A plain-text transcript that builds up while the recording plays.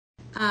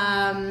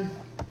Here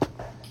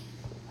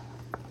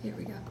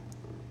we go.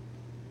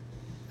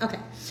 Okay,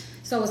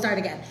 so we'll start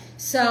again.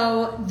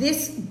 So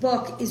this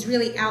book is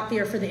really out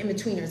there for the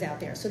in-betweeners out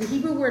there. So the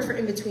Hebrew word for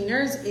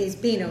in-betweeners is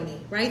Benoni,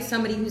 right?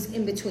 Somebody who's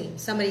in between.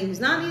 Somebody who's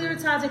not either a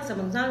tzaddik,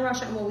 someone who's not a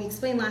Russia. And what we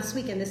explained last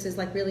week, and this is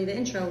like really the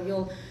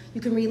intro,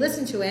 you can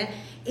re-listen to it,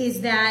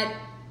 is that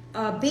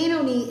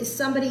Benoni is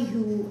somebody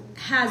who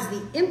has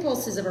the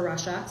impulses of a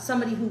Russia,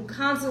 somebody who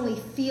constantly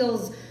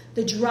feels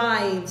the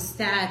drives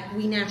that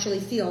we naturally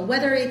feel,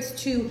 whether it's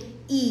to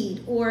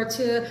eat or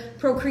to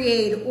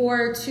procreate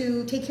or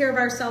to take care of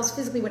ourselves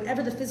physically,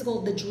 whatever the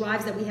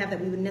drives that we have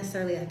that we would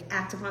necessarily like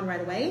act upon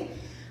right away.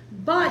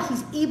 But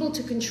he's able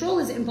to control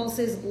his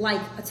impulses like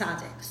a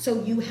tzaddik.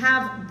 So you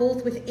have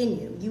both within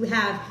you. You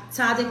have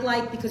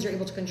tzaddik-like because you're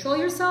able to control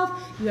yourself.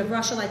 You have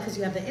Rasha-like because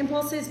you have the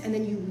impulses, and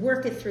then you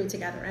work it through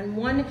together. And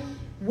one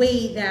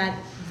way that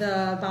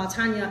the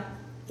Tanya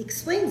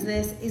explains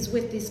this is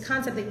with this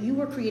concept that you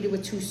were created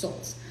with two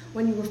souls.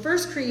 When you were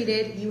first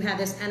created, you had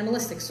this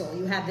animalistic soul.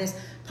 You had this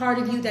part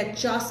of you that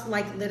just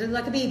literally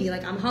like a baby.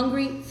 Like, I'm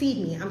hungry, feed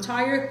me. I'm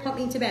tired, put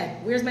me to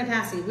bed. Where's my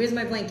passy? Where's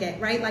my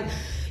blanket? Right? Like,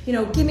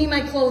 give me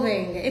my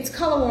clothing. It's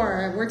color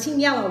war. We're team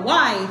yellow.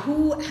 Why?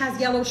 Who has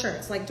yellow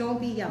shirts? Like,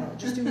 don't be yellow.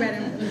 Just do red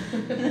and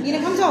blue. Nina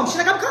comes home. She's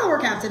like, I'm color war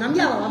captain. I'm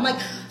yellow. I'm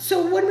like,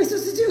 so what am I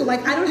supposed to do?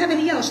 Like, I don't have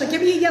any yellow. She's like,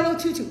 give me a yellow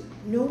tutu.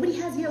 Nobody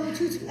has yellow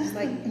tutus.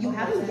 Like, you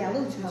have a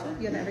yellow tutu.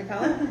 You have every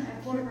color?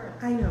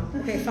 I know.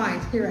 Okay,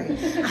 fine. You're right.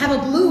 I have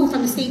a blue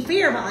from the state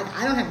fair, but like,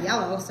 I don't have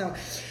yellow.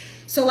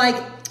 So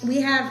like, we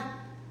have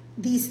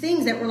these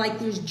things that we're like,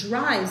 there's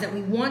drives that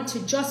we want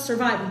to just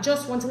survive. We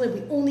just want to live.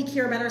 We only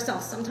care about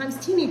ourselves. Sometimes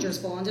teenagers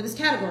fall into this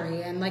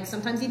category, and like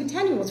sometimes even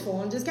 10-year-olds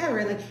fall into this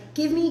category. Like,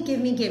 give me,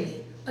 give me, give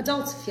me.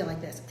 Adults feel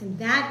like this, and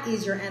that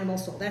is your animal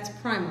soul. That's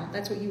primal.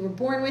 That's what you were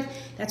born with.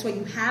 That's what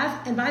you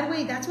have. And by the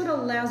way, that's what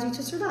allows you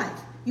to survive.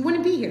 You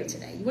wouldn't be here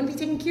today. You wouldn't be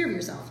taking care of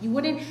yourself. You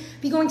wouldn't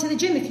be going to the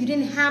gym if you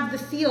didn't have the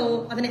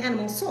feel of an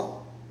animal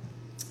soul.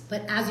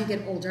 But as you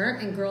get older,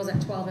 and girls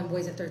at 12 and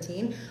boys at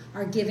 13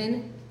 are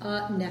given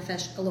a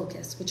nefesh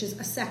elokis, which is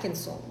a second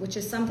soul, which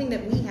is something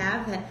that we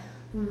have that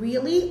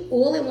really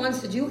all it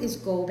wants to do is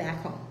go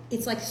back home.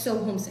 It's like so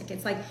homesick.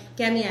 It's like,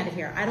 get me out of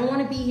here. I don't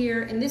want to be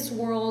here in this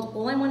world.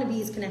 All I want to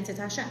be is connected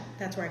to Hashem.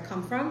 That's where I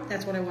come from.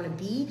 That's what I want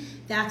to be.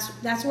 That's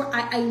where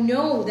I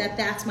know that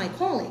that's my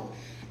calling.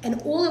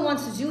 And all it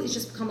wants to do is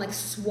just become like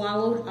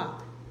swallowed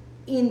up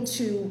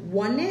into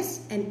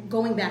oneness and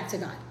going back to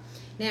God.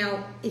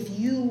 Now, if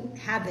you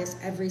have this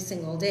every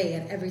single day,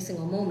 at every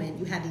single moment,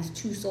 you have these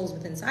two souls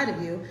within inside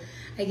of you.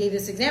 I gave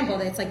this example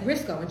that it's like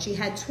Rivka, and she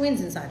had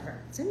twins inside of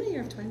her. Does anybody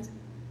here have twins?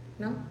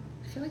 No?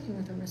 I feel like you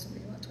went over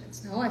somebody about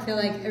twins. No? I feel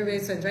like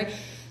everybody's twins, right?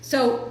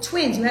 So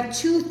twins, you have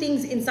two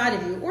things inside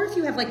of you. Or if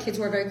you have like kids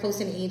who are very close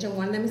in age, and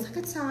one of them is like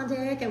a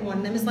tzaddik, and one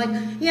of them is like,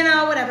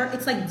 whatever.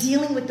 It's like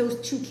dealing with those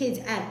two kids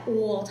at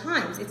all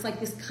times. It's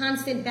like this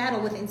constant battle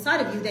with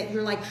inside of you that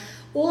you're like,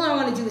 all I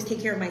want to do is take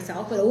care of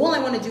myself, but all I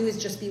want to do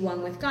is just be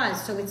one with God.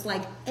 So it's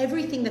like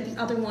everything that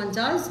the other one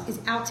does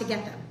is out to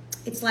get them.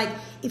 It's like,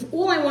 if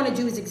all I want to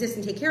do is exist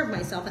and take care of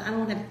myself, and I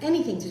don't have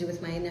anything to do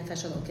with my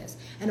nefesh elokis,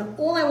 and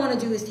all I want to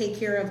do is take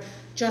care of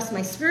just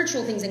my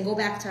spiritual things and go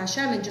back to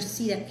Hashem and just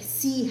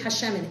see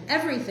Hashem in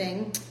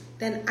everything,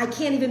 then I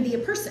can't even be a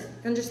person.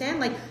 Understand?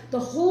 Like, the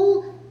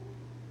whole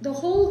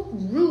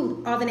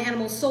root of an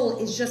animal soul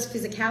is just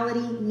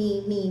physicality,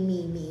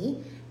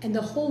 me. And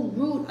the whole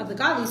root of the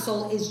godly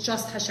soul is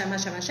just Hashem,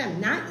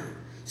 not you.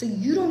 So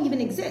you don't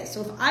even exist.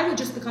 So if I would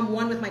just become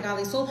one with my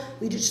godly soul,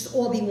 we'd just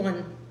all be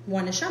one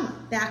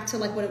neshama, back to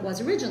like what it was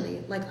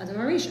originally, like Adam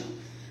Arisha.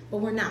 But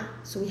we're not.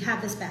 So we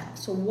have this battle.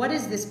 So what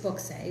does this book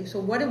say? So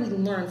what do we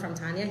learn from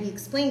Tanya? He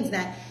explains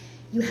that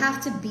you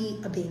have to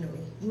be a Benoni.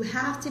 You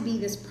have to be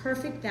this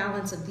perfect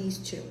balance of these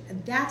two.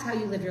 And that's how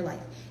you live your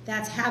life.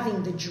 That's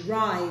having the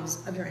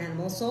drives of your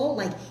animal soul,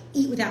 like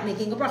eat without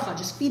making a bracha,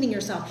 just feeding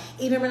yourself,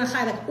 even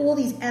like all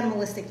these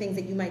animalistic things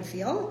that you might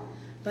feel,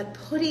 but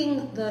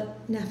putting the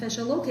nefesh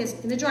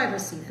elokis in the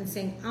driver's seat and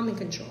saying, I'm in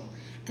control.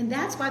 And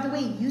that's, by the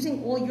way,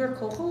 using all your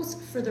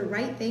kohos for the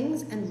right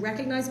things and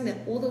recognizing that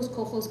all those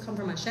kohos come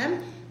from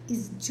Hashem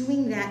is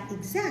doing that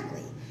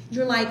exactly.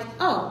 You're like,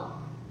 oh,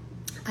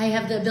 I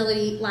have the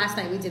ability. Last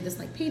night we did this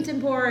like paint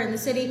and pour in the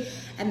city,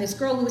 and this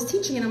girl who was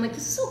teaching, and I'm like,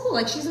 this is so cool.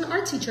 Like, she's an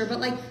art teacher,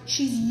 but like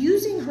she's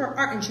using her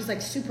art, and she's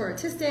like super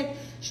artistic.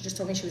 She just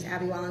told me she was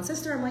Abby Wallen's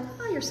sister. I'm like,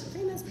 oh, you're so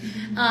famous.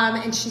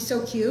 And she's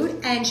so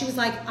cute. And she was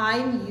like,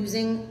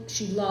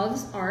 she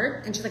loves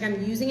art, and she's like,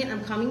 I'm using it.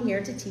 I'm coming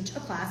here to teach a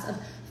class of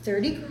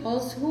 30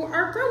 girls who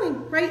are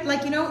growing, right?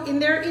 Like, in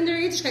their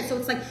Yiddishkeit. So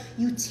it's like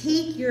you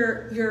take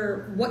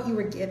your what you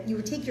were given, you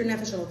would take your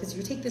nefesh elokis,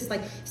 you take this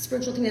like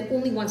spiritual thing that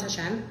only wants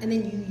Hashem, and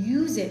then you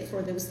use it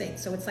for those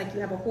things. So it's like you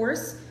have a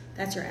horse,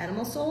 that's your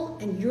animal soul,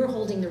 and you're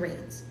holding the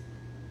reins.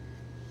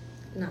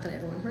 Not that I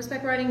ever went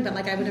horseback riding, but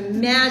like I would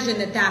imagine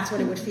that that's what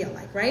it would feel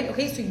like, right?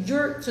 Okay, so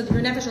your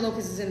nefesh elokis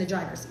is in the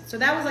driver's seat. So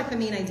that was like the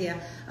main idea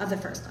of the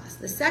first class.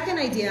 The second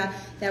idea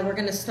that we're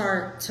going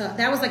to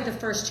that was like the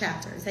first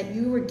chapter, is that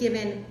you were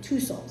given two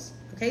souls.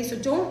 Okay,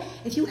 so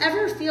if you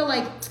ever feel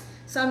like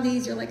Some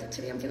days you're like,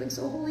 today I'm feeling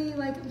so holy,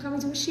 like I'm coming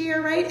to a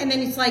shir, right? And then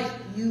it's like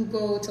you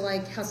go to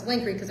like House of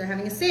Lankery because they're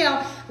having a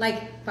sale.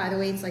 Like, by the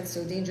way, it's like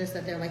so dangerous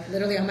that they're like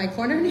literally on my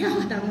corner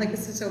now. And I'm like,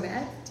 this is so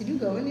bad. Did you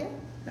go in yet?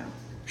 No.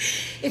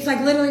 It's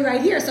like literally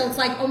right here. So it's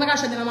like, oh my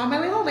gosh, and then I'm on my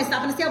way home. I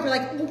stop on a sale. We're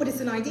like, oh, but it's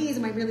an IDs.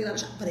 Am I really allowed to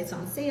shop? But it's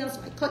on sale,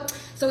 so I click.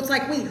 So it's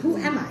like, wait, who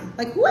am I?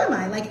 Like, who am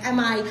I? Like,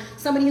 am I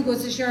somebody who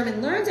goes to Shurim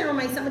and learns, or am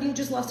I somebody who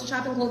just loves to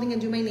shop in clothing and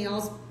do my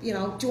nails,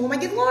 do all my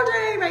kids'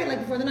 laundry, right? Like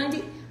before the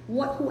 90s.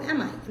 Who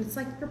am I? And it's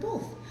like, you're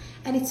both.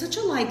 And it's such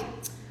a like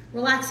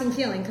relaxing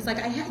feeling because like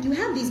you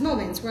have these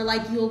moments where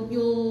like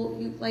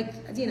you like,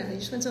 you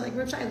just went to like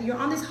Rip Shai, you're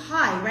on this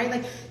high, right?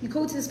 Like you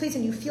go to this place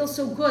and you feel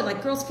so good.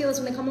 Like girls feel this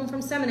when they come home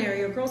from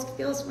seminary, or girls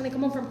feel this when they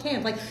come home from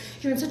camp. Like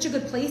you're in such a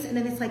good place, and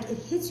then it's like it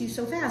hits you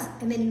so fast,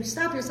 and then you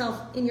stop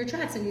yourself in your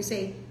tracks and you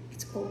say,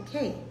 it's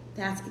okay.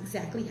 That's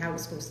exactly how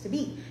it's supposed to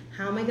be.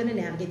 How am I going to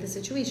navigate the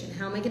situation?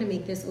 How am I going to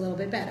make this a little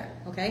bit better?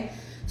 Okay?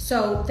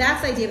 So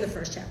that's the idea of the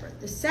first chapter.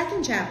 The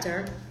second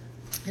chapter,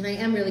 and I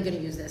am really going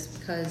to use this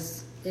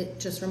because it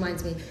just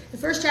reminds me. The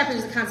first chapter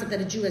is the concept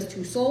that a Jew has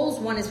two souls.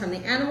 One is from the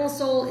animal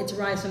soul. It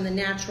derives from the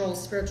natural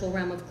spiritual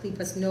realm of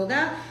Klipas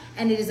Noga,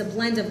 and it is a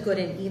blend of good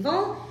and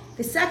evil.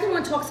 The second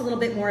one talks a little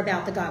bit more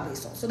about the godly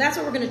soul. So that's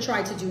what we're going to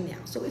try to do now.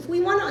 So if we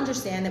want to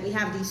understand that we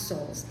have these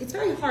souls, it's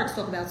very hard to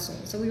talk about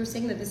souls. So we were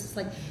saying that this is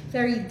like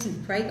very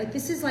deep, right? Like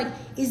this is like,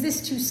 is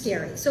this too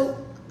scary?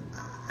 So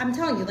I'm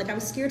telling you, like I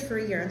was scared for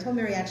a year until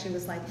Mary actually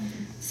was like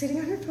sitting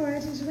on her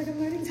porch and she's like, I'm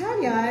learning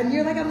Tanya. And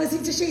you're like, I'm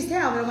listening to Shay's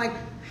Tale. And I'm like,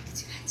 I could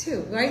do that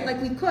too, right? Like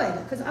we could,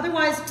 because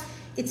otherwise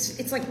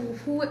it's like,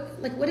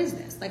 what is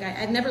this? Like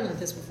I've never learned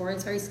this before.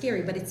 It's very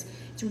scary, but it's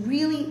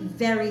really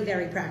very,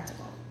 very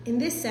practical. In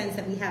this sense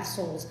that we have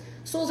souls.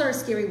 Souls are a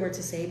scary word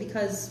to say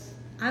because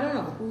I don't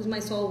know, who's my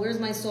soul, where's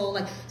my soul,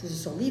 like does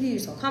your soul leave you, your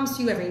soul comes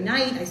to you every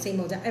night, I say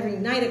Moda, every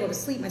night I go to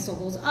sleep, my soul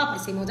goes up, I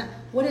say Moda.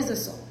 What is a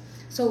soul?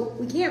 So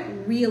we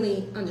can't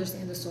really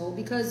understand the soul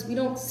because we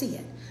don't see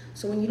it.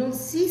 So when you don't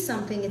see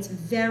something, it's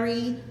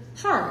very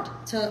hard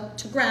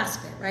to grasp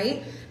it,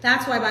 right?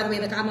 That's why, by the way,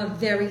 like I'm a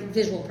very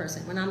visual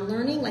person. When I'm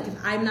learning, like if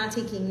I'm not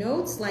taking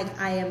notes,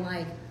 like I am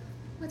like,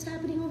 what's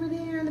happening over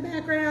there in the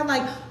background?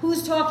 Like,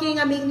 who's talking?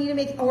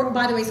 Or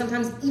by the way,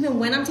 sometimes even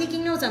when I'm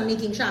taking notes, I'm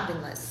making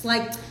shopping lists.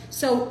 Like,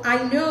 so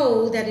I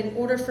know that in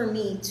order for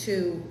me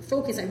to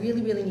focus, I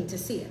really, really need to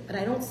see it, but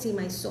I don't see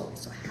my soul.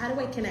 So how do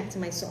I connect to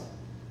my soul?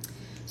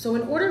 So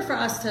in order for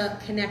us to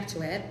connect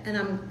to it, and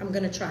I'm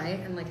going to try,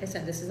 and like I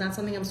said, this is not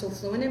something I'm so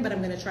fluent in, but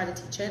I'm going to try to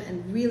teach it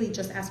and really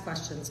just ask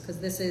questions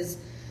because it's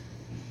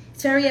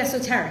very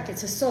esoteric.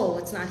 It's a soul.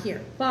 It's not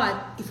here.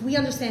 But if we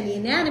understand the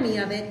anatomy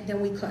of it, then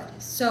we could.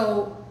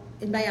 So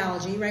in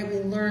biology, right, we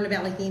learn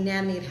about like the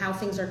anatomy of how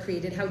things are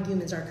created, how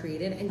humans are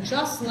created. And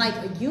just like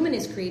a human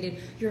is created,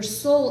 your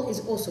soul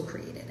is also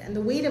created. And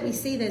the way that we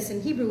say this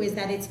in Hebrew is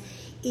that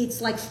it's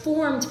like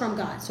formed from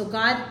God. So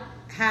God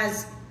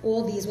has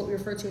all these, what we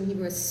refer to in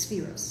Hebrew as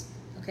spheros.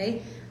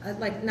 Okay?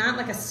 Like not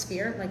like a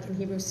sphere, like in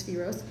Hebrew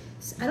spheros.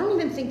 I don't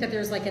even think that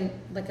there's like a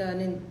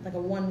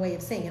one way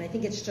of saying it. I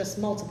think it's just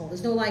multiple.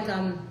 There's no like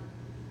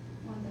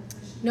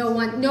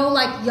no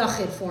like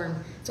yachid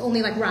form. It's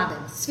only like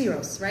Rabin,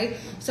 spheros, right?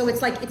 So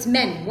it's like it's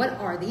many. What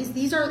are these?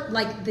 These are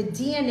like the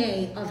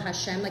DNA of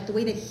Hashem, like the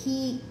way that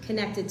He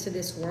connected to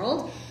this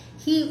world.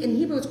 He in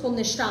Hebrew it's called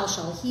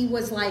nishtalshal. He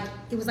was like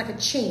it was like a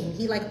chain.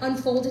 He like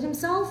unfolded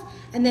himself,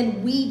 and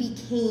then we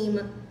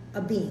became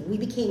a being. We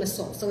became a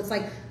soul. So it's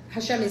like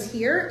Hashem is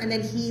here, and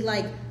then He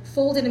like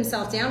folded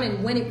Himself down,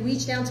 and when it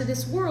reached down to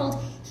this world,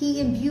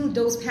 He imbued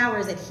those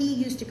powers that He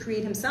used to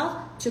create Himself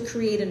to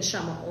create a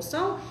neshama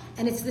also.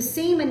 And it's the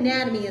same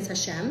anatomy as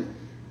Hashem,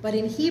 but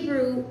in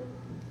Hebrew,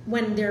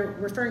 when they're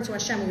referring to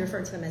Hashem, we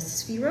refer to them as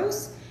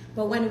spheros,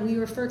 but when we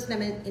refer to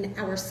them in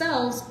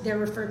ourselves, they're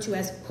referred to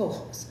as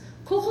kochos.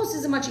 Kochos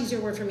is a much easier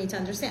word for me to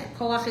understand.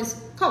 Koach is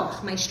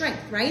koach, my strength,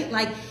 right?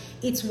 Like,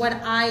 it's what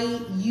I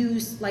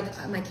use, like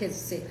my kids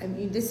say. I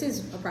mean, this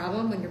is a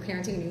problem when you're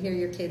parenting and you hear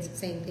your kids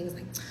saying things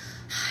like,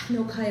 I have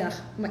no kayach.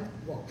 I'm like,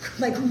 whoa.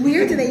 Like,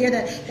 where do they hear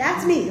that?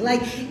 That's me.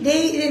 Like,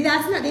 they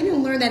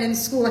didn't learn that in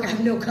school, like, I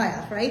have no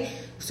kayach, right?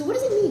 So what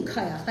does it mean,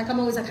 kayach? Like, I'm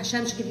always like,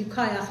 Hashem should give you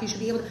kayach. You should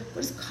be able to,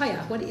 what is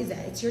kayach? What is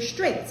that? It's your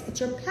strengths.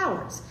 It's your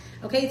powers.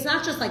 Okay? It's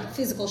not just like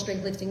physical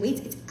strength, lifting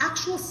weights. It's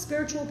actual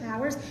spiritual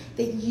powers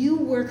that you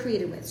were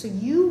created with. So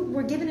you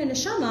were given a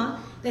neshama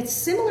that's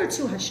similar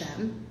to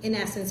Hashem, in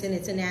essence, in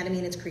its anatomy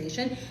and its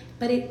creation,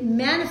 but it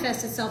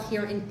manifests itself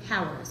here in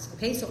powers.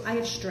 Okay? So I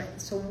have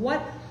strength. So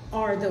what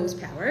are those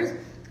powers?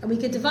 And we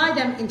could divide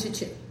them into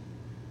two.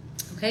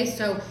 Okay?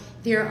 So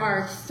there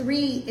are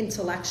 3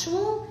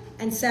 intellectual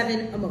and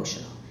 7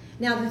 emotional.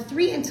 Now, the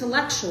 3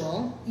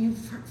 intellectual, you've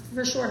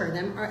for sure heard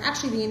them, are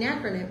actually the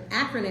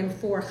acronym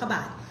for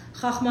Chabad.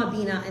 Chachma,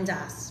 Bina, and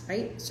Das,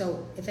 right?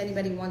 So if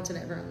anybody wanted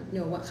to ever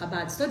know what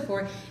Chabad stood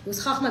for, it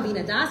was Chachma,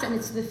 Bina, Das, and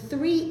it's the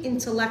 3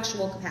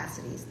 intellectual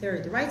capacities.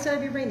 They're the right side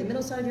of your brain, the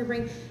middle side of your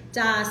brain.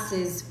 Das,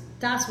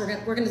 we're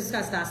going to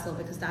discuss Das a little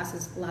bit, because Das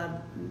is a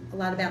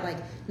lot about like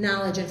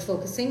knowledge and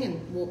focusing,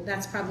 and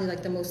that's probably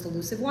like the most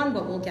elusive one,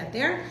 but we'll get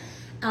there.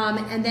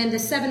 And then the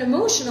 7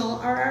 emotional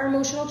are our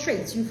emotional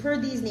traits. You've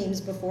heard these names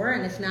before,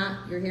 and if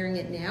not, you're hearing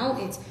it now.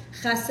 It's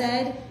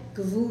Chesed,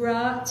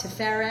 Gevura,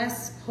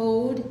 Tiferes,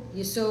 Hod,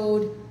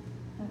 Yesod,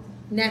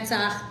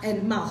 Netzach,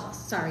 and Malchus.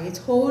 Sorry, it's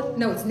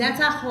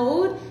Netzach,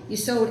 Hod,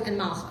 Yesod, and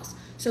Malchus.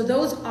 So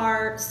those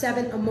are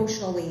 7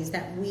 emotional ways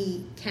that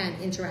we can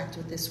interact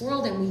with this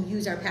world, and we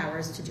use our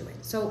powers to do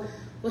it. So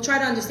we'll try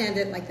to understand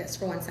it like this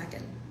for 1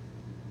 second.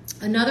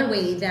 Another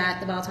way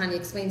that the Baal Tanya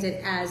explains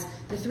it as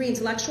the 3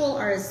 intellectual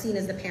are seen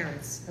as the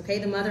parents, okay,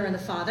 the mother and the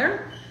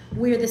father,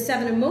 where the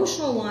 7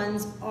 emotional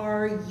ones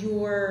are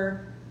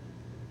your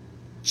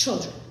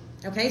children,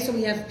 okay? So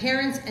we have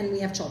parents and we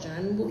have children,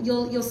 and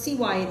you'll see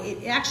why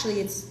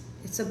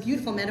it's a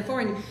beautiful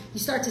metaphor, and you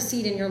start to see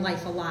it in your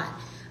life a lot.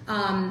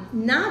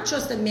 Not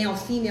just a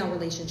male-female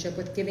relationship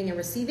with giving and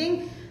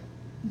receiving,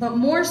 but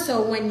more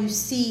so when you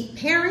see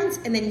parents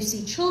and then you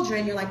see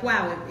children, you're like,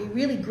 wow, it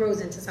really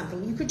grows into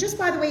something. You could just,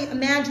 by the way,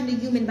 imagine the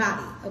human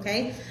body,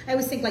 okay? I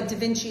always think like Da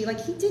Vinci, like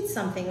he did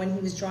something when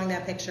he was drawing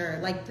that picture.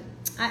 Like,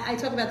 I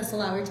talk about this a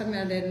lot. We were talking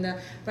about it in the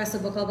rest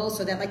of the book club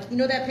also, that like, you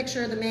know that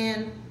picture of the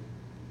man,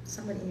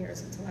 somebody here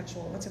is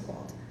intellectual, what's it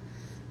called?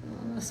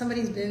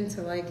 Somebody's been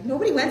to like,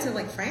 nobody went to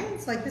like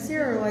France, like this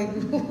year, or like,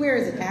 where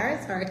is it,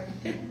 Paris? Sorry.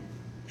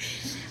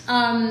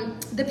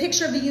 The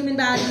picture of the human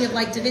body of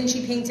like Da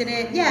Vinci painted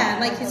it. Yeah,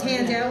 like his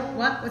hands out.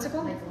 What? What's it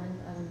called?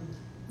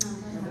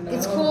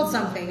 It's called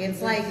something.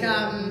 It's like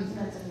I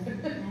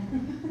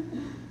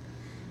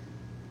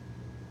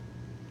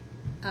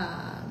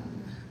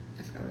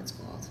forgot what it's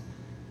called.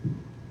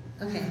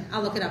 Okay,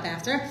 I'll look it up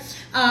after.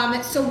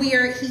 So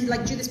he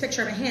like drew this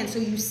picture of a hand. So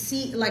you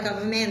see like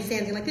of a man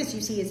standing like this.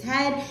 You see his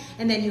head,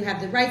 and then you have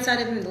the right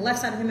side of him and the left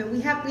side of him, and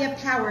we have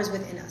powers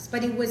within us.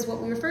 But it was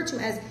what we refer to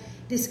as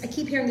this. I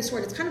keep hearing this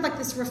word. It's kind of like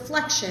this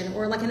reflection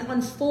or like an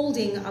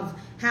unfolding of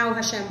how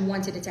Hashem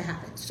wanted it to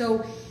happen.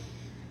 So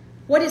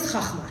what is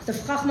Chachma? The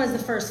Chachma is the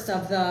first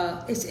of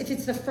the, if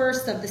it's the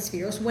first of the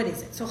spheres, what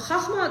is it? So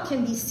Chachma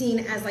can be seen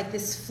as like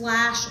this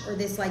flash or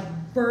this like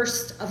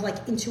burst of like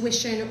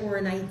intuition or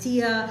an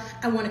idea.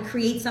 I want to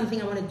create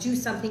something. I want to do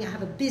something. I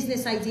have a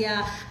business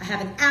idea. I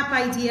have an app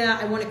idea.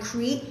 I want to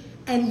create.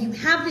 And you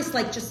have this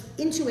like just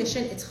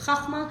intuition. It's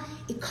Chachma.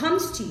 It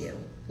comes to you.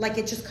 Like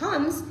it just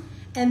comes.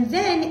 And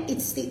then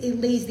it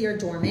lays there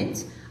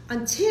dormant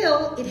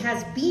until it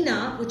has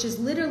Bina, which is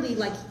literally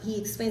like he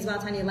explains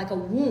about Tanya, like a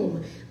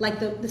womb, like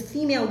the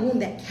female womb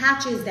that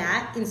catches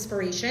that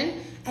inspiration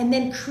and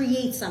then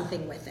creates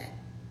something with it.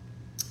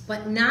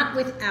 But not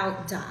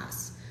without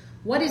Das.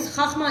 What is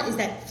Chachma is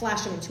that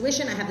flash of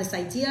intuition. I have this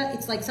idea.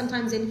 It's like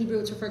sometimes in Hebrew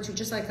it's referred to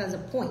just like as a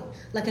point,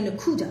 like a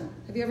nakuda.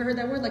 Have you ever heard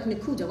that word? Like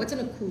nakuda. What's a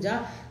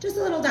nakuda? Just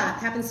a little dot.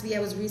 Happens to be,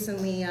 I was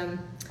recently, I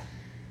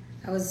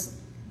was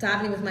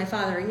davening with my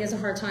father. He has a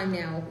hard time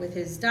now with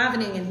his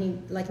davening, and he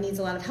like needs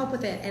a lot of help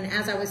with it. And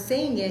as I was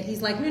saying it,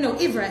 he's like, no,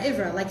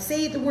 Ivra, like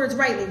say the words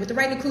rightly with the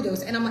right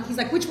nakudos. And I'm like, he's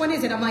like, which one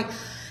is it? I'm like,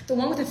 the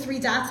one with the 3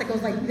 dots that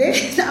goes like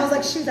this. I was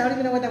like, shoot, I don't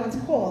even know what that one's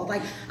called.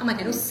 Like, I'm like,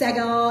 I know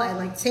Segel and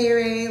like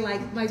Tere.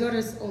 Like, my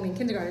daughter's only in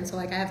kindergarten, so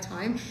like I have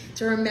time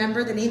to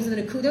remember the names of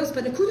the nakudos.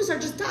 But nakudos are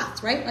just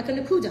dots, right? Like a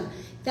nakuda.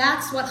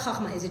 That's what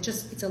Chachma is.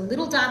 It's a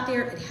little dot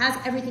there. It has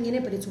everything in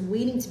it, but it's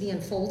waiting to be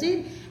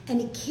unfolded. And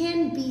it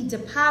can be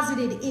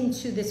deposited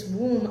into this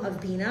womb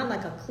of Bina,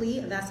 like a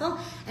kli, a vessel.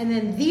 And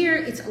then there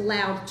it's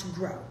allowed to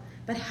grow.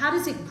 But how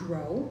does it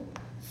grow?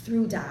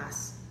 Through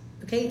Das.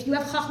 Okay, if you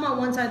have Chachma on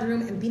one side of the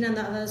room and Bina on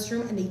the other side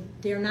of the room,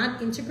 and they're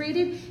not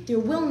integrated, there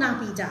will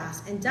not be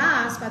Das. And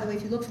Das, by the way,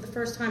 if you look for the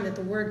first time that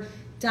the word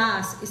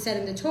Das is said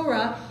in the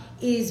Torah,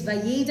 is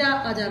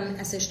Vayeda Adam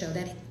es Ishto,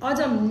 that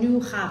Adam knew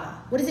Chava.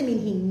 What does it mean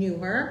he knew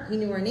her? He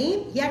knew her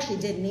name. He actually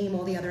did name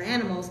all the other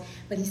animals,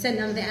 but he said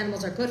none of the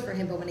animals are good for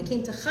him. But when it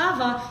came to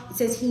Chava, it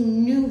says he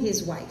knew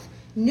his wife.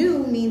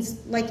 Knew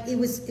means like it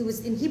was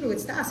in Hebrew,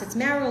 it's Das, it's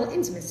marital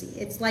intimacy.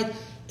 It's like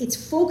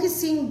it's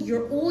focusing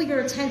all your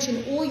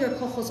attention, all your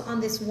kochos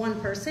on this one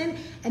person,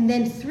 and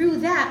then through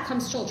that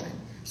comes children.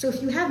 So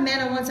if you have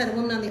man on one side and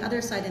woman on the other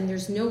side, and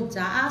there's no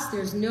da'as,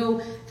 there's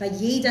no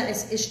vayeda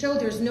es ishto,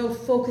 there's no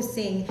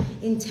focusing,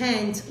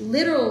 intent,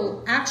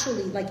 literal,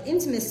 actually, like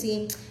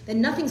intimacy,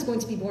 then nothing's going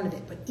to be born of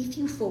it. But if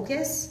you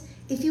focus,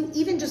 if you,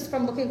 even just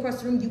from looking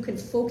across the room, you can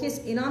focus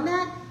in on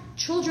that,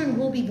 children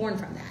will be born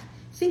from that.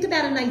 Think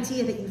about an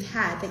idea that you've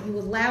had, that you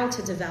allowed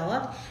to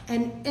develop,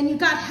 and you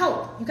got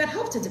help. You got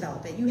help to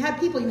develop it. You had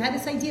people, you had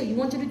this idea, you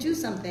wanted to do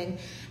something,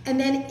 and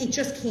then it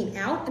just came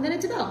out, and then it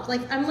developed.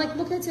 Like, I'm like,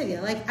 look at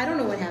Tanya. Like, I don't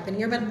know what happened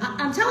here, but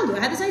I'm telling you, I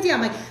had this idea.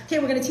 I'm like, okay,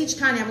 we're going to teach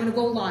Tanya. I'm going to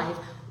go live.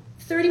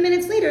 30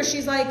 minutes later,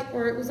 she's like,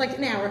 or it was like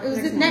an hour. It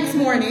was the next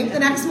morning.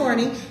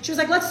 She was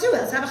like, let's do it.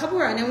 Let's have a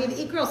chabura. And now we have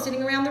 8 girls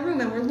sitting around the room,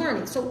 and we're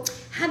learning. So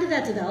how did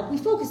that develop? We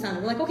focused on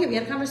it. We're like, okay, we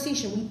had a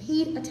conversation. We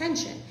paid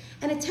attention.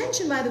 And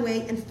attention, by the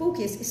way, and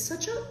focus is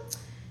such a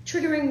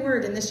triggering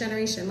word in this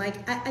generation. Like,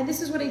 and this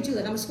is what I do.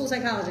 Like, I'm a school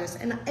psychologist,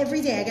 and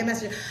every day I get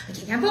messages. I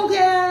can't focus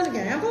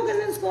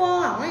in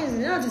school.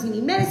 Does he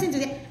need medicine?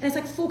 And it's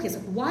like, focus.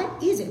 Like,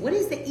 what is it? What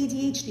is the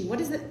ADHD? What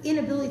is the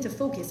inability to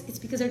focus? It's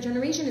because our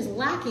generation is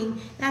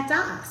lacking that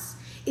das.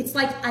 It's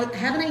like I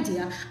have an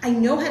idea, I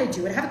know how to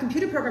do it, I have a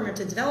computer programmer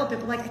to develop it,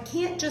 but like I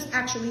can't just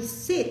actually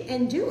sit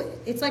and do it.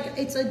 It's like,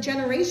 it's a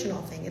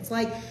generational thing. It's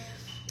like,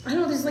 I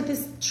don't know, there's like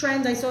this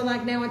trend I saw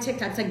like now on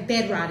TikTok, it's like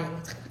bed rotting.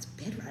 It's like, what's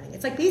bed rotting?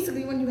 It's like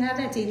basically when you have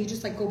that day, you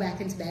just like go back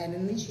into bed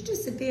and then you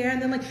just sit there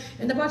and then like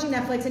end up watching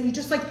Netflix and you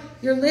just like,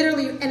 you're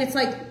literally, and it's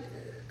like,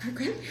 our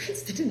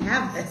grandparents didn't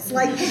have this.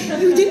 Like,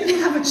 you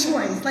didn't have a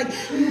choice. Like,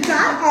 you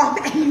got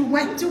up and you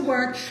went to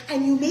work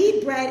and you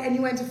made bread and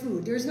you went to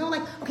food. There's no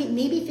like, okay,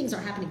 maybe things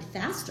are happening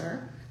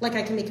faster. Like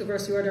I can make a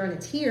grocery order and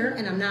it's here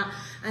and I'm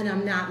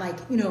not like,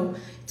 you know,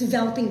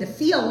 developing the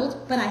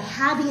field, but I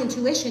had the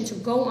intuition to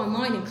go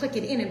online and click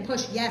it in and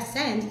push yes,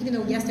 send, even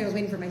though yesterday I was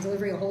waiting for my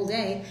delivery a whole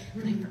day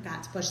and I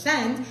forgot to push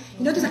send.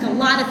 You know, there's like a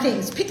lot of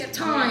things. Pick a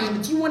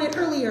time. Do you want it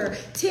earlier?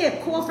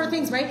 Tip, call for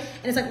things, right?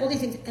 And it's like all these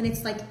things. And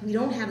it's like, we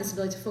don't have this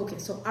ability to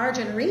focus. So our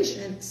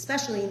generation,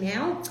 especially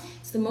now,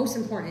 it's the most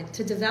important.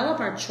 To develop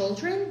our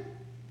children,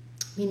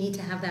 we need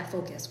to have that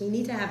focus. We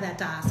need to have that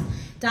das.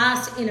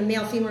 Das in a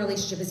male-female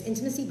relationship is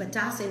intimacy, but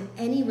das in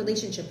any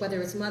relationship,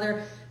 whether it's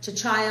mother to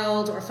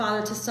child or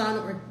father to son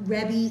or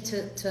Rebbe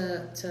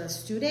to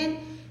student,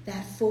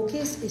 that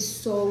focus is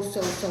so,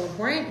 so, so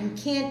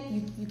important.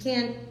 You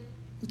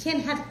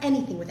can't have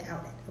anything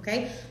without it,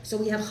 okay? So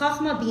we have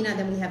Chachma, Bina,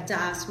 then we have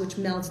Das, which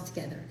melds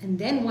together. And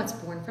then what's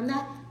born from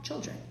that?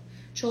 Children.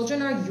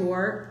 Children are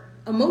your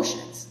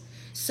emotions.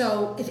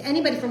 So if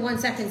anybody for 1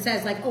 second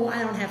says like, oh, I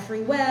don't have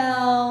free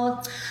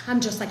will,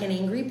 I'm just like an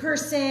angry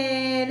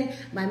person,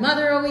 my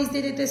mother always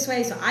did it this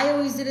way, so I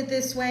always did it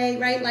this way,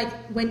 right? Like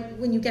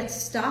when you get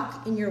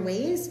stuck in your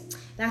ways,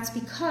 that's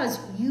because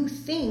you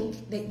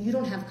think that you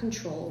don't have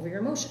control over your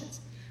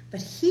emotions.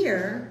 But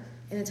here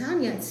in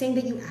Tanya, it's saying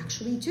that you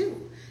actually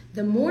do.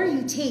 The more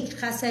you take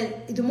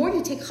chesed, the more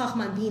you take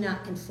chachma and bina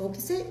and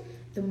focus it,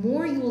 the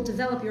more you will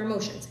develop your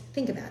emotions.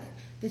 Think about it.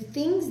 The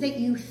things that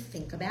you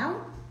think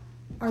about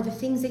are the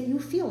things that you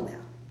feel about.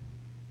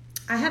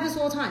 I have this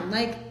all the time,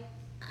 like,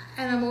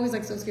 and I'm always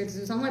like so scared to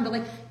do something, but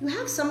like, you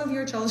have some of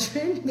your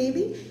children,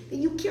 maybe, that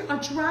you care a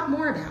lot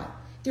more about.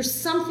 There's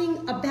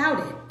something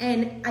about it.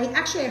 And I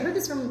heard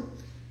this from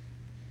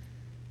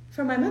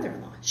my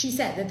mother-in-law. She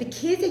said that the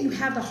kids that you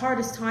have the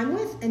hardest time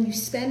with and you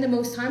spend the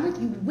most time with,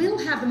 you will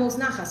have the most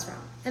nachas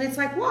from. And it's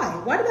like, why?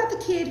 What about the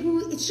kid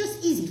who, it's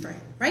just easy for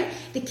him, right?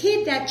 The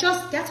kid that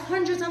just gets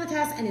hundreds on the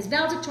test and is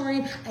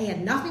valedictorian, I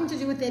had nothing to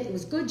do with it, it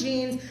was good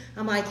genes.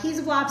 I'm like, he's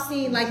a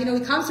Blumstein, like, you know,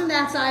 he comes from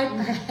that side.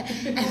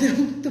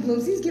 And the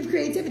Blumsteins give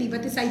creativity.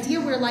 But this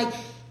idea where like,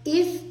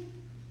 if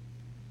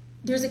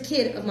there's a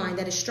kid of mine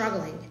that is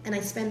struggling and I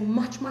spend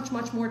much, much,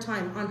 much more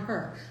time on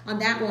her, on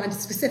that one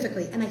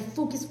specifically, and I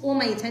focus all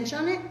my attention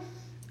on it,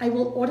 I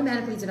will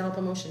automatically develop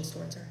emotions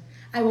towards her.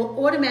 I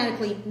will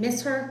automatically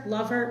miss her,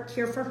 love her,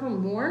 care for her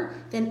more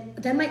than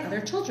my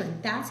other children.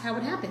 That's how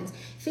it happens.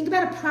 Think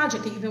about a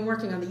project that you've been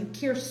working on that you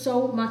care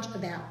so much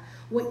about.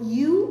 What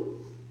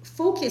you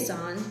focus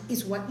on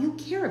is what you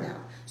care about.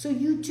 So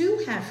you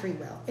do have free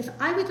will. If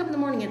I wake up in the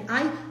morning and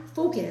I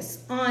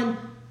focus on,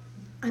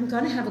 I'm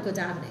going to have a good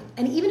davening.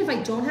 And even if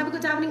I don't have a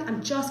good davening,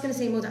 I'm just going to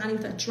say mo davening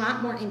with a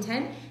drop more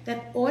intent.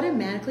 That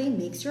automatically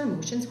makes your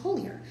emotions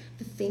holier.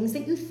 The things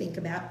that you think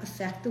about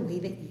affect the way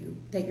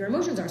that your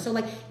emotions are. So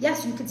like,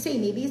 yes, you could say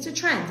maybe it's a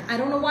trend. I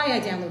don't know why I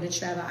downloaded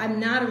Strava. I'm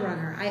not a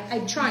runner.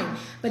 I'm trying.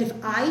 But if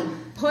I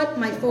put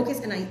my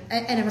focus and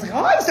I was like,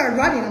 oh, I started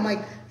running. I'm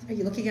like, are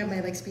you looking at my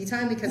like speed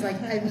time? Because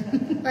like,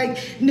 I'm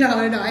like, no.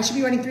 I should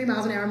be running 3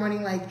 miles an hour. I'm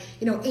running like,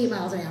 8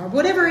 miles an hour,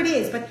 whatever it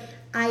is. But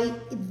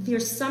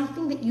there's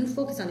something that you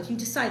focus on. If you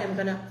decide I'm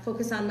going to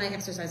focus on my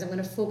exercise, I'm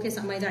going to focus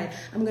on my diet,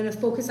 I'm going to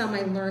focus on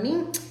my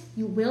learning,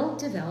 you will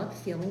develop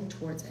feeling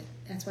towards it.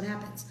 That's what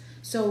happens.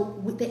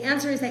 So the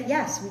answer is that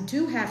yes, we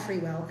do have free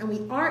will and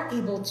we are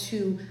able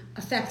to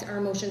affect our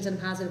emotions in a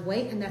positive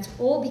way, and that's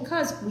all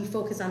because we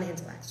focus on the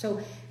intellect. So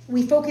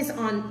we focus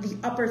on the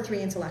upper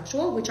three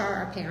intellectual, which are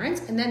our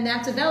parents, and then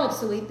that develops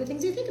the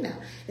things you think about,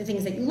 the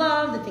things that you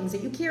love, the things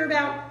that you care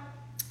about.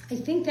 I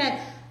think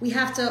that we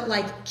have to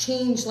like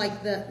change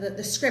like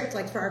the script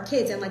like for our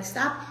kids and like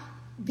stop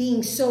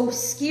being so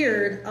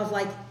scared of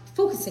like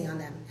focusing on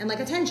them and like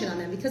attention on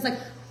them, because like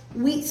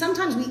we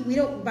sometimes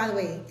don't, by the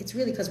way, it's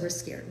really because we're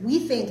scared. We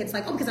think it's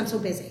like, oh, because I'm so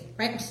busy,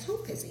 right? I'm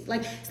so busy.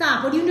 Like,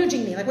 stop, what are you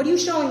nudging me? Like, what are you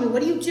showing me?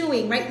 What are you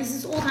doing, right? This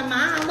is all the time,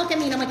 Mom, look at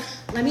me. And I'm like,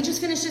 let me just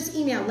finish this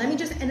email.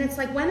 And it's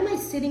like, when am I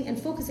sitting and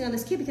focusing on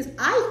this kid? Because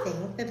I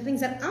think that the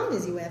things that I'm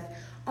busy with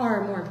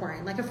are more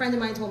important. Like a friend of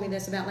mine told me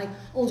this about like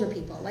older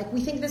people. Like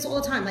we think this all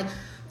the time. Like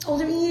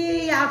older,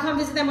 I'll come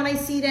visit them when I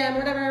see them, or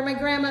whatever, my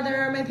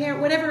grandmother, or my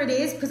parent, whatever it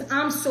is, because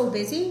I'm so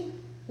busy.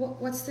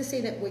 What's to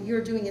say that what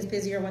you're doing is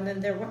busier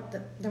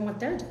than what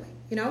they're doing?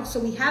 You know? So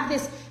we have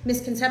this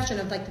misconception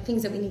of like the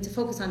things that we need to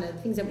focus on, the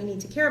things that we need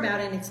to care about,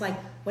 and it's like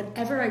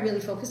whatever I really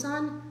focus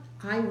on,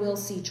 I will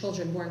see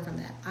children born from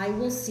that. I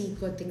will see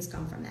good things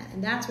come from that.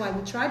 And that's why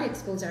we try to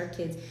expose our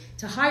kids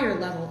to higher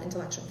level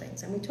intellectual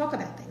things. And we talk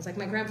about things. Like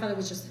my grandfather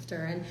was just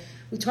after, and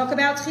we talk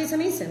about Chis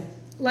HaMesim.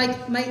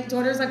 Like my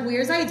daughter's like,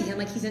 where's ID? I'm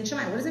like, he's in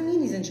Shemaim. What does it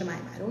mean he's in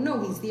Shemaim? I don't know.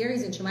 He's there,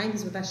 he's in Shemaim,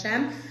 he's with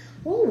Hashem.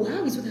 oh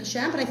wow, he's with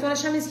Hashem, but I thought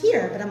Hashem is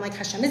here. But I'm like,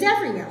 Hashem is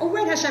everywhere. Oh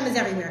right, Hashem is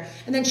everywhere.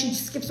 And then she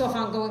skips off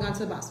on going onto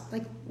the bus.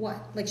 Like what?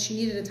 Like she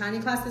needed a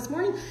Tanya class this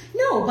morning?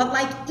 No, but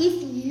like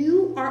if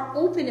you are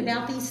open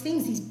about these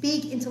things, these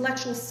big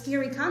intellectual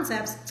scary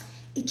concepts,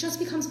 it just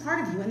becomes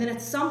part of you. And then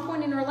at some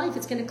point in her life,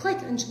 it's going to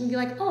click and she's going to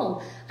be like,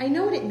 oh, I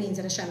know what it means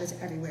that Hashem is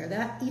everywhere.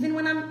 That even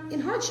when I'm in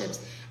hardships.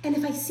 And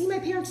if I see my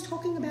parents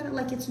talking about it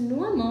like it's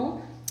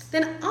normal,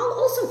 then I'll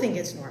also think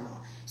it's normal.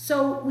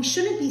 So we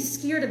shouldn't be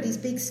scared of these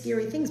big,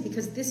 scary things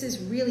because this is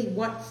really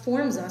what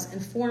forms us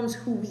and forms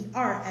who we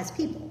are as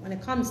people when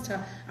it comes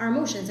to our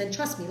emotions. And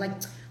trust me, like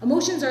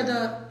emotions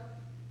are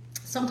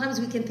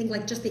sometimes we can think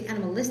like just the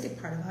animalistic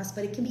part of us,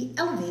 but it can be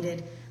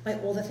elevated by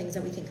all the things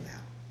that we think about.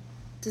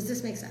 Does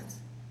this make sense?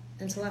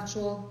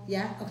 Intellectual?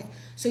 Yeah? Okay.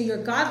 So your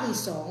godly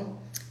soul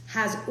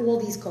has all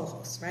these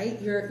kohos, right?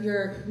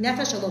 Your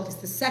nefesh elokis,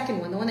 the second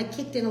one, the one that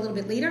kicked in a little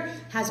bit later,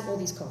 has all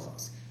these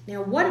kohos.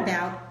 Now what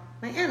about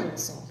my animal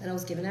soul that I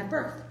was given at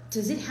birth?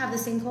 Does it have the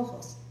same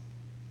kohos?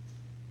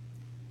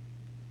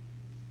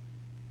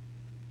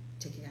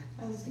 Take it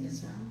out. I would think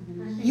so.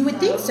 You would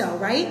think so,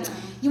 right?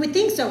 You would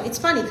think so. It's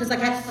funny because like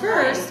at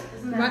first,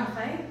 isn't that the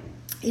fight?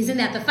 Isn't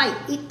that the fight?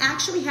 It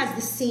actually has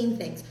the same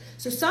things.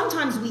 So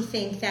sometimes we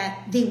think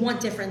that they want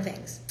different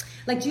things.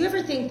 Like, do you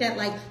ever think that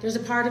like there's a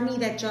part of me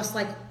that just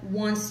like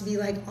wants to be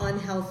like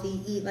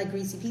unhealthy, eat like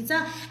greasy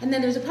pizza, and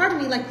then there's a part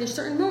of me like there's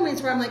certain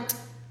moments where I'm like,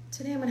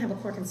 today I'm going to have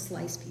a pork and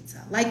slice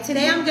pizza. Like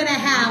today I'm going to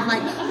have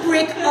like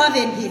brick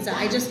oven pizza.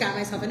 I just got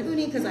myself an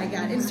uni because I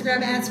got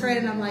Instagram ads for it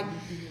and I'm like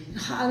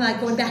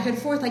going back and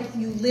forth. Like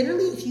you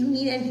literally, if you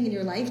need anything in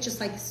your life, just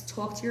like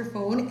talk to your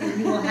phone and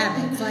you will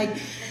have it. It's like, I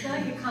feel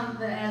like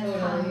the ads will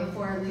come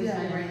before it leaves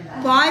my brain.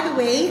 By the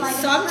way,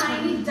 it's like a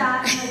tiny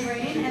dot in my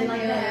brain and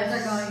like the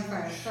ads are going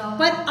first. So,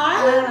 but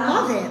I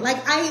love it. Like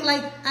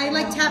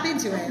I tap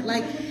into it.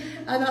 Like,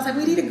 and I was like,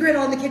 we need a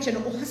griddle in the kitchen.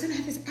 All of a sudden I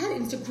have this ad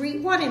and it's a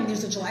great one and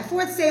there's a July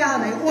 4th sale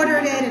and I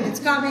ordered it and it's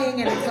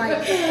coming and it's like,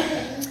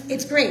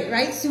 it's great,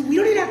 right? So we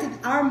don't even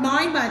have to, our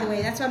mind, by the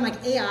way, that's why I'm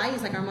like AI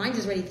is like our mind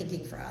is already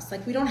thinking for us.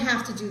 Like we don't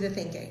have to do the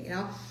thinking, you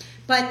know?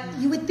 But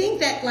you would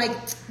think that like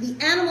the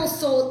animal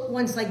soul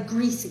wants like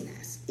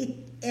greasiness.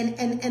 And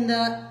the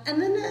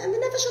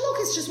nefesh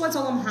elokis just wants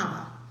olam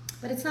haba.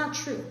 But it's not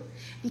true.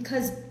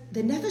 Because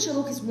the nefesh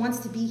elokis wants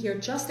to be here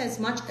just as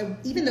much,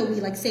 even though we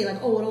like say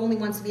like, oh, it only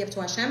wants to be up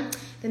to Hashem.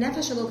 The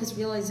nefesh elokis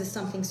realizes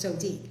something so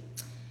deep.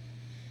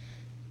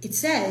 It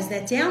says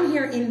that down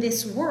here in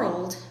this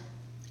world,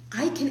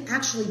 I can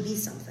actually be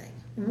something.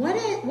 What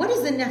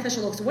is the nefesh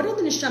elokis? What are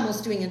the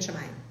neshamos doing in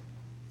Shemayim?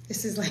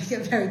 This is like a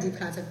very deep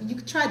concept. You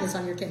could try this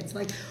on your kids.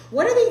 Like,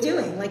 what are they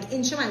doing? Like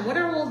in Shemayim, what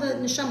are all the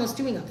neshamos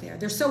doing up there?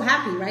 They're so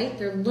happy, right?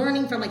 They're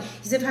learning from like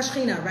Ziv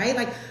Hashchina, right?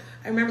 Like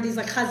I remember these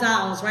like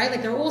chazals, right?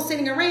 Like they're all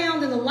sitting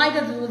around in the light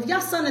of the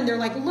Levyasan and they're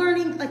like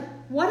learning. Like,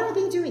 what are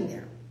they doing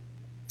there?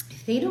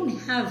 If they don't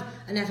have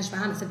a nefesh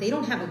bahamis, if they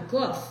don't have a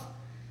guf,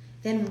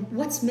 then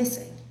what's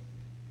missing?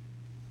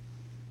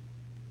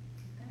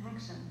 The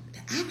action.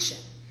 The action.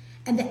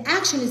 And the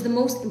action is the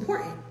most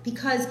important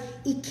because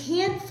it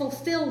can't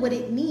fulfill what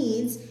it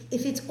needs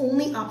if it's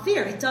only up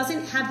there. It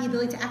doesn't have the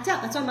ability to act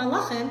out. That's why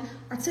malachim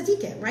are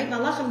tzaddikim, right?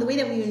 Malachim, the way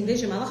that we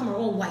envision malachim are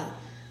all white.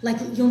 Like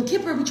Yom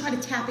Kippur, we try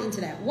to tap into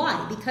that.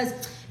 Why? Because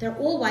they're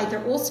all white,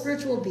 they're all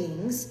spiritual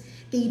beings.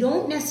 They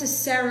don't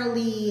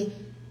necessarily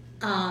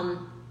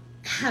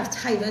have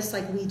taivas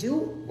like we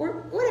do,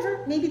 or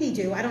whatever. Maybe they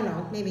do. I don't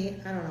know. Maybe.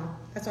 I don't know.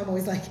 That's why I'm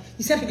always like,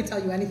 you said I could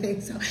tell you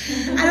anything, so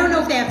I don't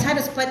know if they have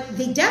taivas, but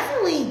they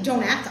definitely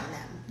don't act on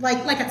them.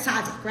 Like a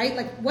tzaddik, right?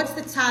 Like what's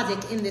the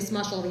tzaddik in this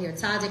mashal over here?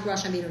 Tzaddik,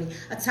 Rosh Hamiruni.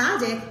 A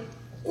tzaddik,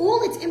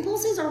 all its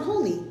impulses are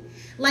holy.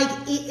 Like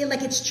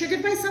it's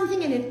triggered by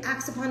something and it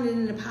acts upon it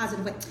in a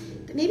positive way.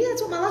 Maybe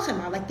that's what malachim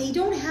are. Like they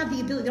don't have the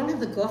ability, they don't have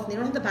the guf, they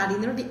don't have the body,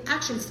 and they don't have the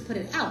actions to put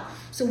it out.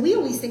 So we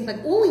always think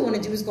like all we want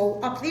to do is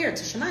go up there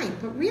to Shemayim.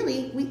 But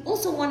really, we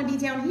also want to be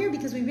down here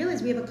because we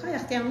realize we have a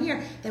koyach down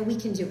here that we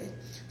can do it.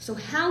 So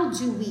how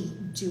do we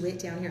do it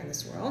down here in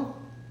this world?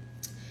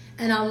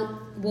 And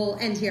we'll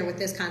end here with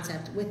this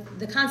concept, with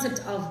the concept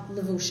of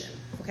levushim,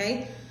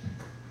 okay?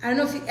 I don't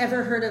know if you've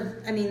ever heard of,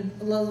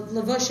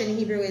 levush in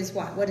Hebrew is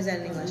what? What is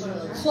that in English?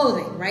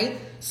 Clothing, right?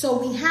 So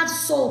we have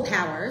soul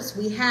powers.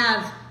 We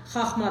have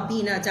chachma,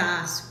 bina,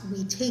 das.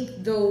 We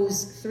take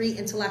those three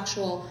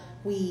intellectual,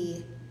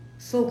 we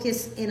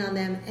focus in on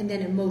them, and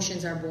then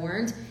emotions are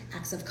born.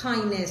 Acts of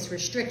kindness,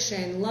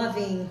 restriction,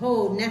 loving,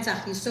 hod,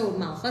 netzach, yisod,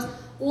 malchus.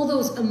 All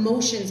those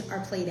emotions are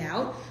played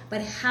out.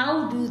 But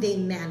how do they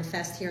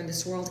manifest here in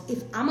this world?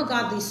 If I'm a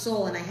godly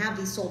soul and I have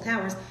these soul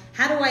powers,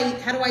 how do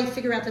I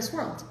figure out this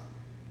world?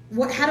 I'm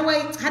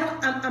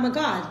a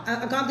God,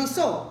 a godly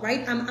soul,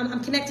 right?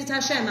 I'm connected to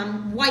Hashem.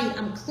 I'm white.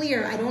 I'm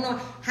clear. I don't know.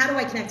 How do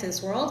I connect to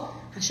this world?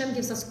 Hashem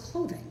gives us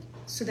clothing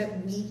so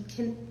that we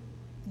can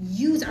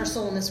use our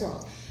soul in this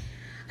world.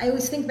 I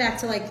always think back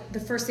to like the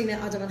first thing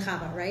that Adam and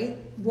Chava, right?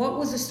 What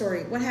was the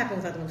story? What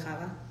happened with Adam and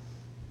Chava?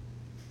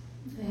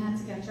 They had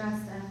to get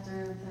dressed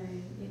after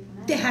they ate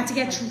the They had to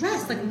get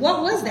dressed. Like,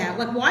 what was that?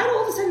 Like, why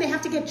all of a sudden they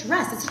have to get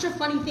dressed? It's such a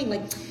funny thing.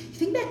 Like, you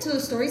think back to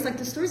those stories, like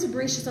the stories of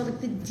Bereshit are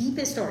like the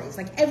deepest stories.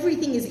 Like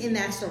everything is in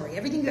that story.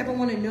 Everything you ever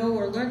want to know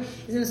or learn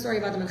is in the story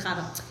of Adam and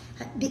Chava.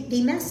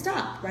 They messed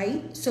up,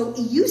 right? So it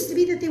used to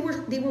be that they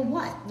were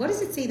what? What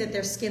does it say that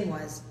their skin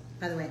was,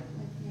 by the way?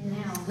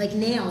 Nails. Like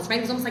nails, right?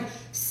 It was almost like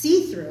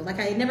see-through. Like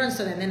I had never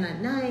understood that. And then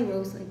at night,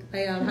 Rose, like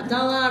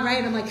Havdalah,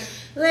 right? I'm like,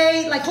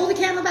 wait, like hold the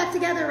candle back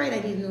together, right? I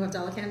need a new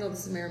Havdalah candle.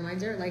 This is my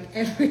reminder. Like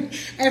every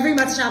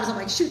Matzah Shabbos, I'm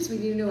like, shoots, we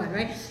need a new one,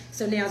 right?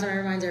 So nails are my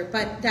reminder.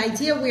 But the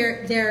idea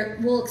where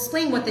we'll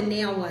explain what the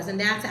nail was, and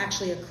that's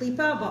actually a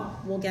klipa,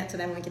 but we'll get to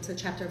that when we get to the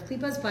chapter of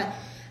klipas. But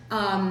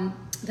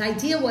the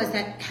idea was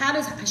that how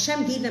does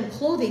Hashem gave them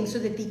clothing so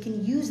that they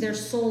can use their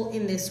soul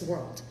in this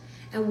world?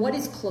 And what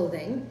is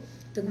clothing?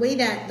 The way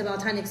that the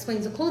Tanya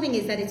explains the clothing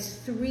is that it's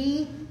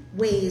three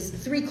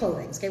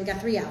clothings. Okay, we got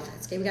 3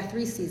 outfits. Okay, we got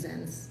 3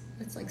 seasons.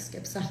 Let's like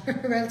skip summer,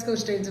 right? Let's go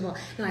straight into fall.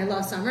 And I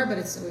love summer, but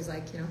it's always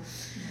like,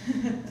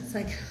 it's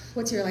like,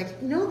 what's your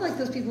like, like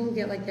those people who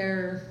get like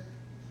their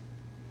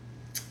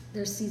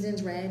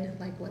seasons read,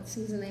 like what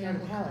season they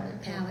have?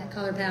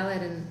 Color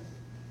palette. And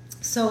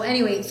so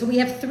anyway, so we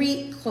have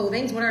 3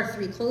 clothings. What are our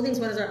 3 clothings?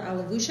 What is our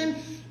levushim?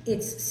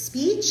 It's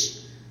speech,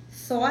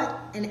 thought,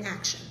 and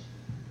action.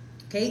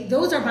 Okay,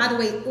 those are, by the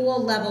way,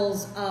 all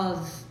levels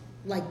of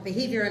like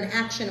behavior and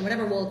action and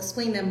whatever. We'll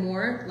explain them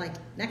more like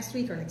next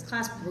week or next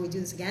class before we do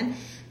this again.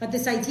 But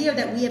this idea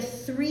that we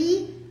have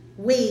 3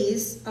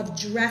 ways of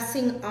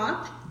dressing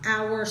up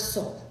our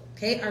soul.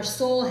 Okay, our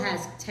soul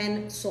has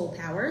 10 soul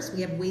powers. We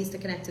have ways to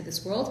connect to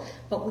this world,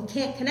 but we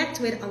can't connect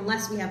to it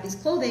unless we have these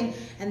clothing,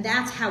 and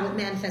that's how it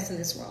manifests in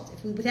this world.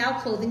 If we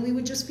without clothing, we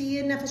would just be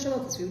in Nefesh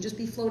Elokos. We would just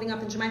be floating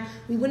up in Shemayim.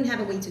 We wouldn't have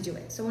a way to do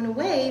it. So in a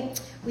way,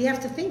 we have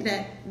to think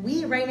that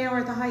we right now are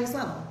at the highest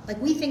level. Like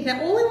we think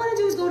that all we want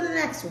to do is go to the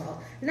next world.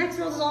 The next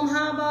world is Olam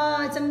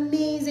Haba. It's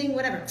amazing,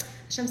 whatever.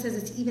 Hashem says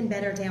it's even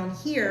better down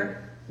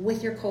here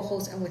with your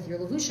kohos and with your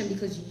levushim,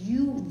 because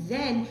you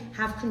then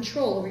have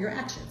control over your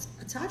actions.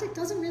 A tzaddik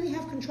doesn't really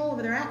have control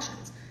over their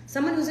actions.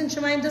 Someone who's in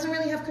Shemayim doesn't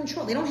really have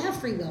control. They don't have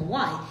free will.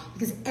 Why?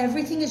 Because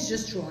everything is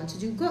just drawn to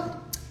do good.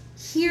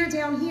 Here,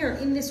 down here,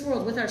 in this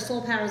world, with our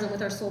soul powers and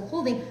with our soul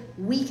clothing,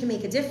 we can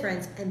make a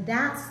difference, and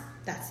that's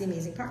the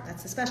amazing part.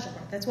 That's the special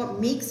part. That's what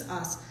makes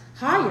us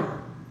higher,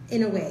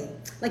 in a way.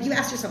 Like you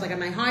ask yourself, like,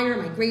 am I higher?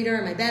 Am I greater?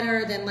 Am I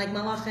better than like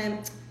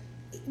Malachim?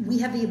 We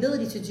have the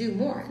ability to do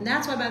more. And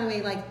that's why, by the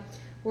way, like,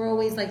 we're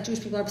always like,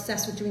 Jewish people are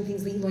obsessed with doing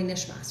things Le'iloi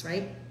Nishmas,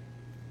 right?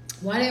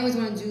 Why do I always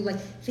want to do like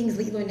things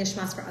Le'iloi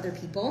Nishmas for other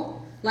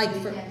people? Like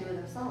they can't do it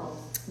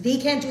themselves. They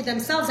can't do it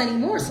themselves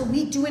anymore, so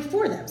we do it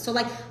for them. So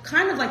like,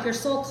 kind of like your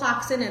soul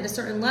clocks in at a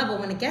certain level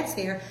when it gets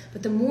there,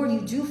 but the more you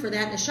do for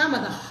that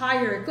neshama, the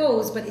higher it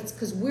goes, but it's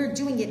because we're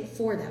doing it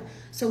for them.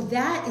 So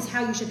that is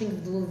how you should think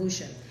of the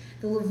levushim.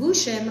 The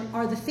levushim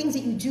are the things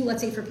that you do,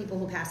 let's say, for people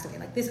who passed away.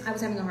 Like this, I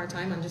was having a hard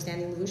time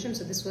understanding levushim,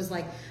 so this was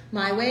like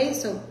my way.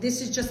 So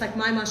this is just like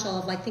my mashal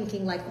of like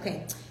thinking like,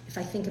 okay, if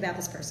I think about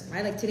this person,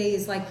 right? Like today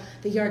is like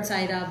the yard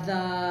side of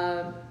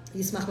the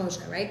Yismach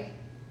Moshe, right?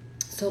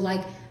 So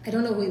like, I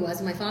don't know who he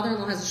was. My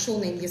father-in-law has a shul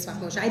named Yismach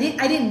Moshe. I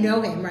didn't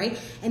know him, right?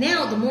 And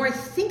now the more I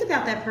think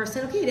about that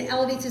person, okay, it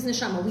elevates his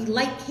neshama. We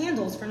light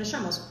candles for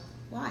neshamos.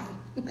 Why?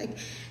 Like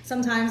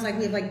sometimes, like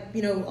we have like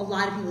a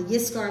lot of people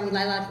Yiskar, and we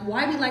light a lot.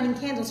 Why are we lighting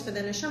candles for the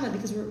neshama?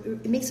 Because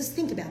it makes us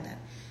think about that.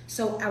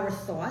 So our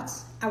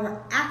thoughts,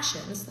 our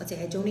actions. Let's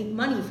say I donate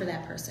money for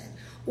that person,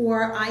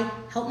 or I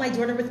help my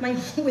daughter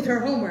with her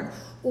homework,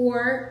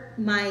 or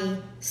my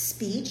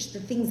speech, the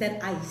things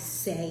that I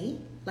say,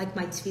 like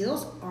my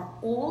tefillos, are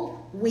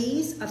all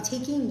ways of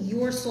taking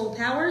your soul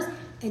powers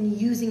and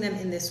using them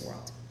in this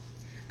world.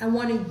 I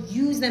want to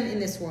use them in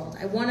this world.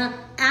 I want to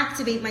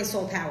activate my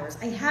soul powers.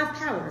 I have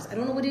powers. I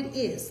don't know what it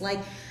is.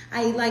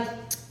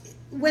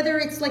 Whether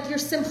it's like your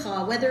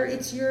simcha, whether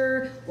it's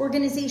your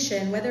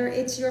organization, whether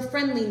it's your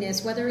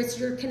friendliness, whether it's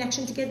your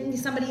connection to getting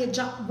somebody a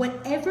job,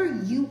 whatever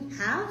you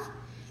have,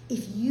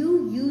 if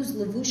you use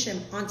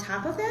levushim on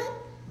top of that,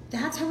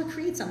 that's how we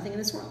create something in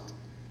this world.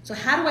 So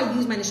how do I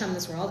use my neshama in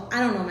this world? I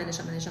don't know my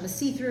neshama. My neshama is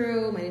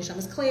see-through. My neshama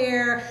is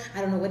clear.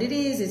 I don't know what it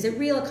is. Is it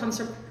real? It comes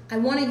from... I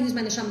want to use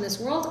my neshama in this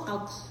world. I'll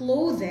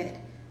clothe it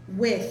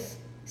with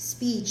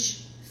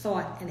speech,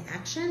 thought, and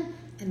action,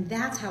 and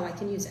that's how I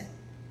can use it.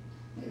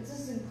 Is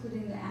this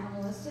including the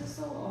animalistic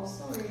soul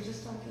also, or are you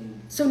just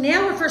talking... So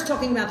now we're first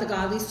talking about the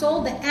godly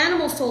soul. The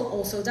animal soul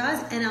also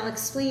does, and I'll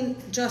explain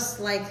just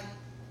like,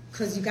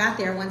 because you got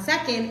there 1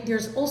 second,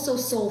 there's also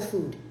soul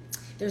food.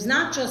 There's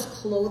not just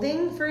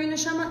clothing for your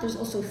neshama, there's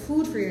also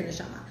food for your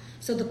neshama.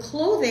 So the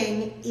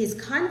clothing is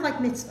kind of like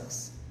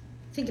mitzvahs.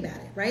 Think about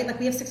it, right? Like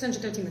we have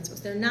 613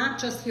 mitzvahs. They're not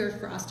just here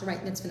for us to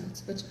write mitzvah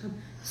notes, which I'm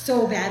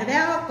so bad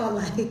about, but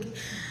like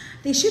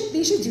they should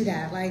do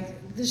that.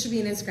 Like this should be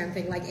an Instagram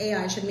thing. Like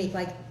AI should make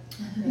like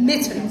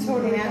mitzvah notes.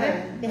 Totally have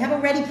it. They have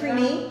already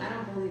pre-made. I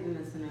don't believe in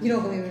mitzvah notes. You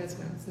don't believe in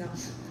mitzvah notes,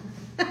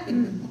 no.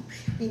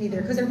 Me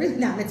neither, because they're really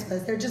not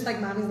mitzvahs. They're just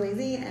like mommy's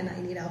lazy and I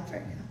need help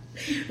right now.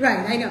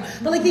 Right, I know.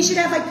 But like they should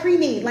have like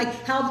pre-made, like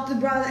help the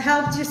brother,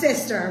 helped your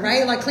sister,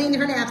 right? Like cleaned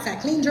her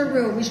knapsack, cleaned her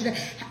room.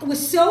 It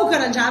was so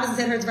good on Shabbos and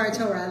said her Dvar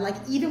Torah, like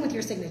even with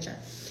your signature.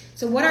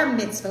 So what are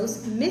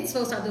mitzvos?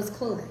 Mitzvos are those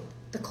clothing.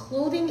 The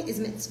clothing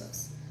is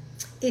mitzvos.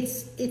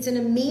 It's an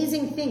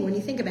amazing thing when you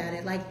think about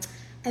it. Like,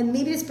 and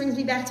maybe this brings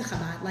me back to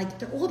Chabad. Like,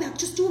 they're all about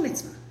just do a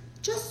mitzvah.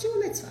 Just do a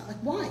mitzvah. Like,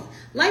 why?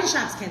 Light a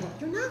Shabbos candle.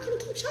 You're not going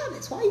to keep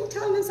Shabbos. Why are you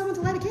telling someone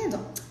to light a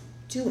candle?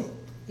 Do it.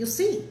 You'll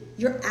see.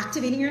 You're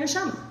activating your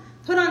neshama.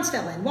 Put on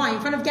tefillin. Why? In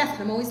front of Geffen.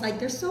 I'm always like,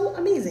 they're so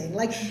amazing.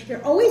 Like,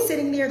 they're always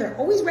sitting there. They're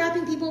always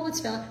wrapping people with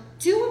tefillin.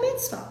 Do a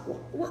mitzvah.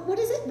 What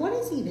is it? What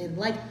is even?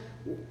 Like,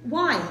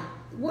 why?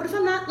 What if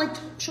I'm not, like,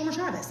 Shomer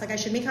Shabbos? Like, I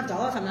should make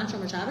Havdalah if I'm not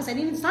Shomer Shabbos. I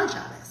didn't even start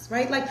Shabbos,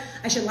 right? Like,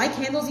 I should light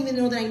candles even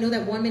though that I know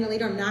that 1 minute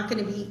later I'm not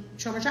going to be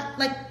Shomer Shabbos.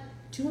 Like,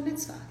 do a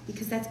mitzvah,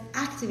 because that's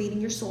activating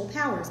your soul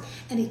powers.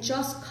 And it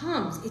just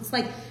comes. It's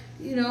like,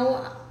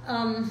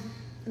 another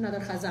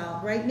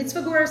chazal, right?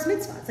 Mitzvah goras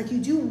mitzvah. It's like you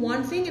do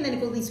one thing and then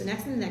it leads to the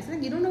next and the next, and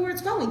then you don't know where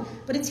it's going,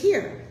 but it's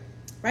here,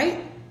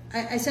 right?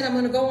 I said I'm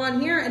going to go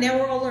on here, and now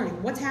we're all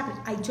learning. What's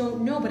happening? I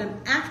don't know, but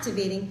I'm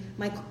activating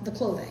the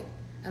clothing.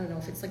 I don't know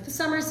if it's like the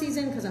summer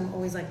season, because I'm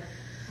always like,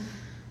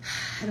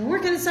 I don't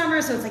work in the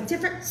summer, so it's like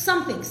different.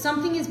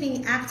 Something is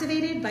being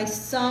activated by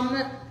some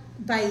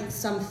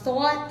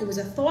thought. It was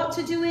a thought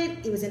to do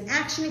it. It was an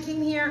action that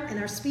came here,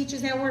 and our speech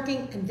is now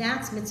working, and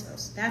that's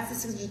mitzvos. That's the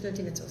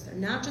 613 mitzvos. They're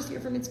not just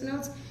here for mitzvah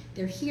notes.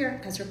 They're here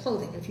as your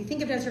clothing. And if you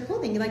think of it as your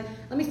clothing, you're like,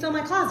 let me fill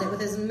my closet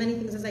with as many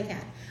things as I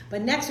can.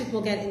 But next week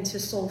we'll get into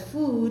soul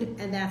food,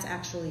 and that's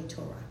actually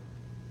Torah.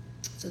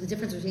 So the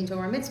difference between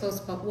Torah and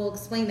mitzvos, but we'll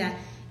explain that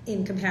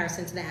in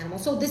comparison to the animal.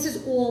 So this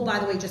is all, by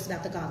the way, just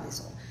about the godly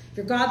soul.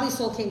 Your godly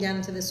soul came down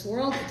into this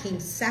world. It came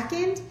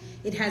second.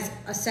 It has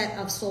a set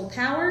of soul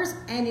powers,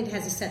 and it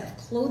has a set of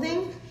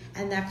clothing.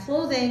 And that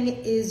clothing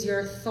is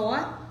your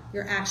thought,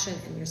 your action,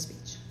 and your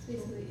speech. It's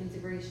basically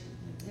integration,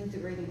 like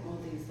integrating all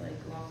these like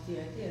lofty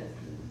ideas.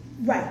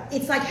 Right.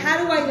 It's like, how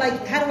do I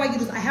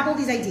use, I have all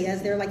these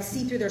ideas. They're like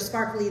see-through, they're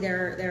sparkly,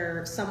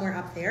 they're somewhere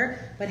up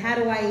there. But how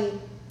do I,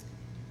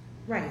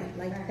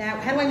 like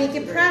that, how do I make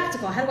it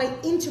practical? How do I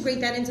integrate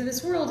that into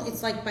this world?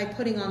 It's like by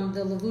putting on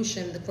the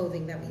levushim, the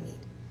clothing that we need.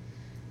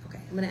 Okay,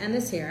 I'm going to end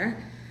this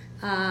here.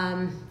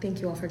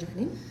 Thank you all for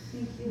joining.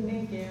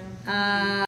 Thank you.